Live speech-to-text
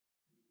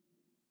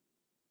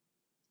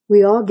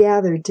We all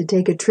gathered to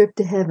take a trip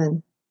to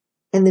heaven,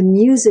 and the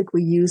music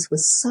we used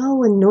was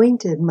so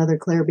anointed, Mother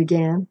Clare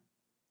began,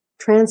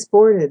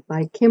 transported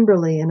by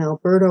Kimberly and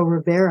Alberto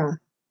Rivera.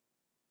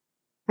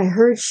 I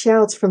heard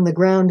shouts from the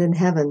ground in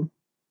heaven.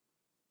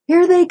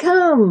 Here they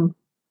come!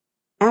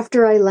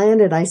 After I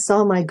landed, I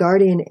saw my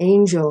guardian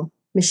angel,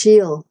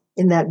 Michiel,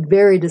 in that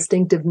very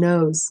distinctive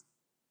nose.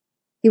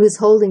 He was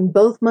holding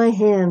both my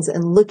hands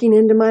and looking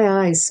into my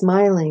eyes,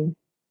 smiling.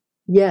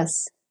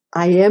 Yes,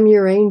 I am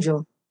your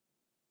angel.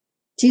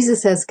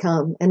 Jesus has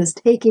come and is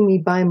taking me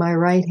by my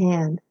right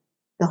hand.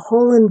 The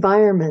whole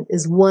environment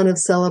is one of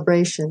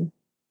celebration.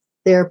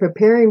 They are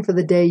preparing for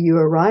the day you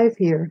arrive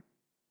here.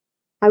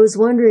 I was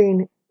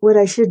wondering what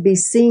I should be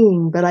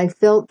seeing, but I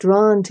felt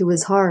drawn to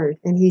his heart,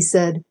 and he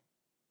said,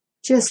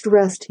 just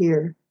rest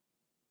here.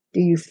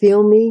 Do you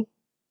feel me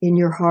in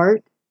your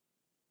heart?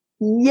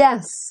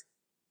 Yes.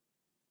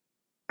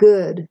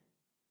 Good.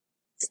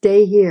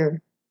 Stay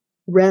here.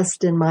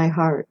 Rest in my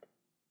heart.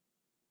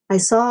 I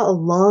saw a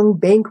long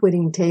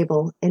banqueting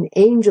table and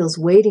angels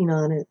waiting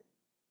on it.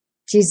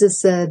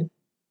 Jesus said,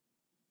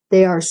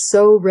 they are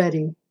so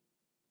ready,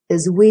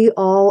 as we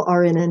all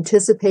are in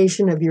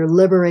anticipation of your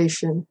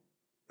liberation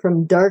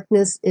from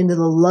darkness into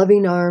the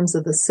loving arms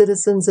of the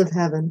citizens of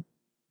heaven.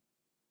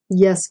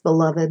 Yes,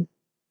 beloved,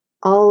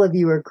 all of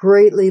you are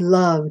greatly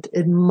loved,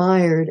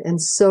 admired,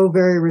 and so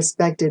very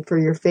respected for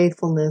your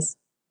faithfulness.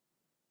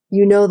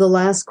 You know the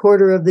last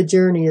quarter of the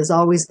journey is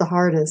always the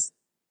hardest.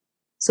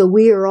 So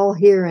we are all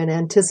here in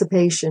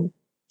anticipation,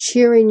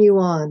 cheering you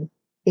on,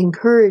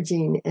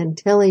 encouraging, and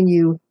telling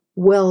you,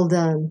 well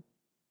done.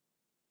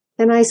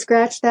 Can I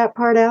scratch that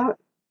part out?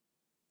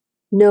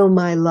 No,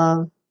 my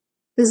love.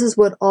 This is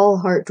what all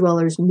heart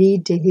dwellers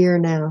need to hear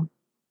now.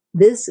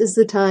 This is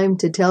the time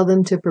to tell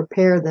them to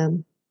prepare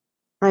them.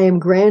 I am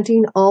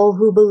granting all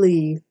who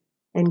believe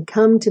and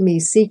come to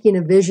me seeking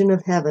a vision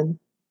of heaven.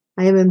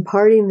 I am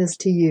imparting this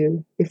to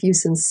you if you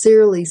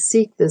sincerely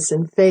seek this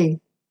in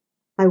faith.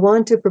 I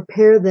want to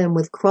prepare them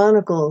with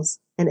Chronicles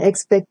and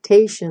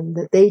expectation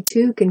that they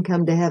too can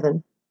come to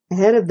heaven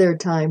ahead of their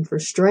time for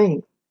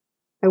strength.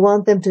 I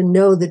want them to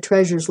know the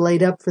treasures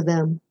laid up for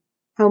them,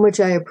 how much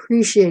I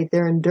appreciate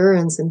their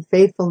endurance and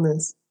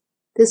faithfulness.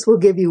 This will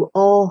give you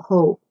all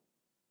hope.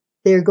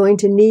 They are going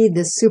to need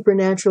this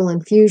supernatural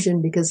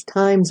infusion because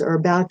times are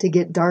about to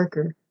get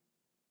darker.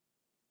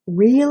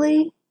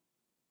 Really?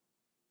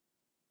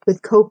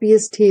 With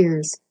copious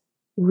tears.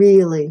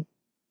 Really.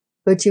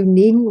 But you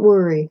needn't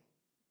worry.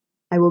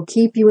 I will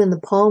keep you in the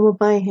palm of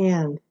my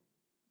hand,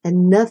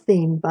 and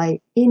nothing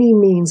by any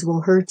means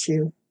will hurt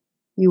you.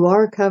 You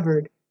are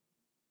covered.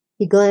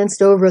 He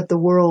glanced over at the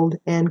world,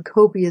 and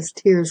copious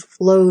tears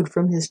flowed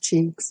from his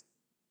cheeks.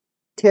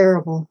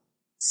 Terrible.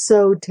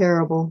 So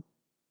terrible.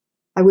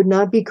 I would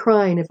not be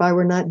crying if I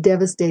were not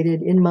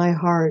devastated in my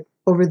heart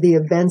over the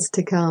events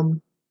to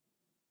come.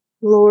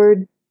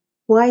 Lord,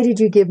 why did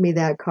you give me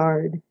that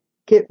card?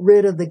 Get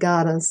rid of the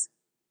goddess.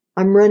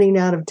 I'm running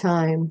out of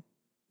time.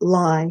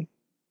 Lie.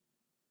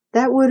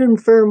 That would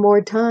infer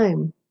more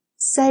time.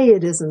 Say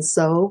it isn't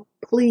so,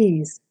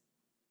 please.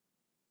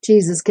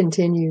 Jesus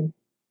continued,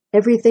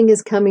 everything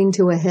is coming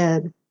to a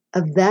head.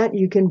 Of that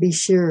you can be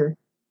sure.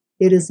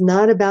 It is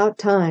not about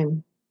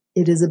time.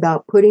 It is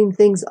about putting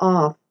things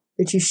off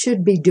that you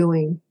should be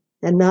doing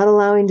and not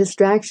allowing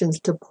distractions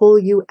to pull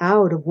you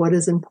out of what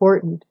is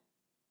important.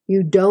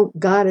 You don't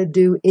gotta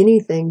do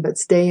anything but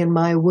stay in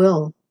my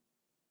will.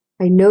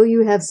 I know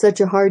you have such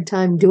a hard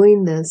time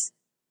doing this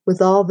with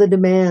all the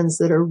demands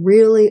that are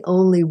really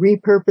only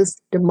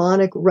repurposed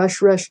demonic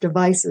rush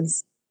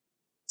devices.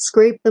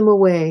 Scrape them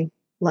away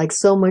like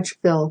so much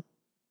filth,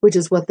 which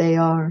is what they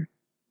are.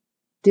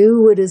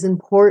 Do what is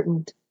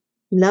important,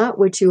 not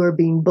what you are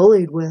being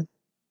bullied with.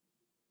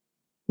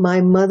 My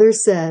mother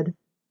said,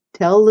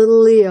 tell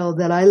little Leo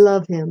that I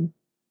love him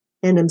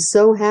and am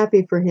so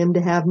happy for him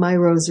to have my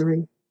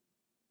rosary.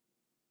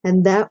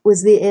 And that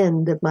was the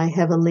end of my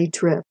heavenly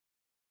trip.